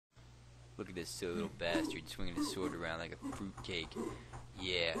Look at this silly little bastard swinging his sword around like a fruitcake.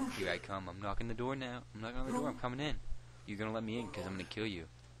 Yeah, here I come. I'm knocking the door now. I'm knocking on the door. I'm coming in. You're gonna let me in because I'm gonna kill you.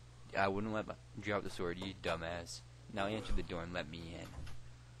 I wouldn't let drop the sword, you dumbass. Now answer the door and let me in.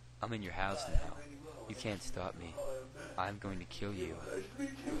 I'm in your house now. You can't stop me. I'm going to kill you.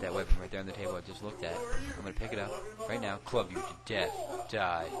 That weapon right there on the table I just looked at. I'm gonna pick it up right now, club you to death.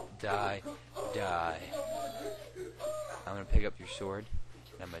 Die, die, die. I'm gonna pick up your sword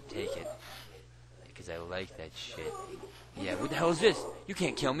and I'm gonna take it because I like that shit. Yeah, what the hell is this? You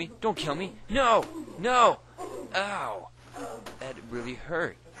can't kill me. Don't kill me. No, no. Ow. That really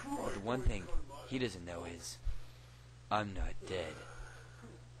hurt. But the one thing he doesn't know is I'm not dead.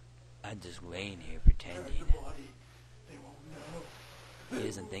 I'm just laying here pretending. He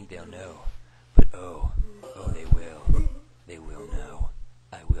doesn't think they'll know. But oh, they will. They will know.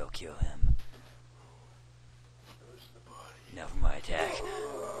 I will kill him. Now for my attack.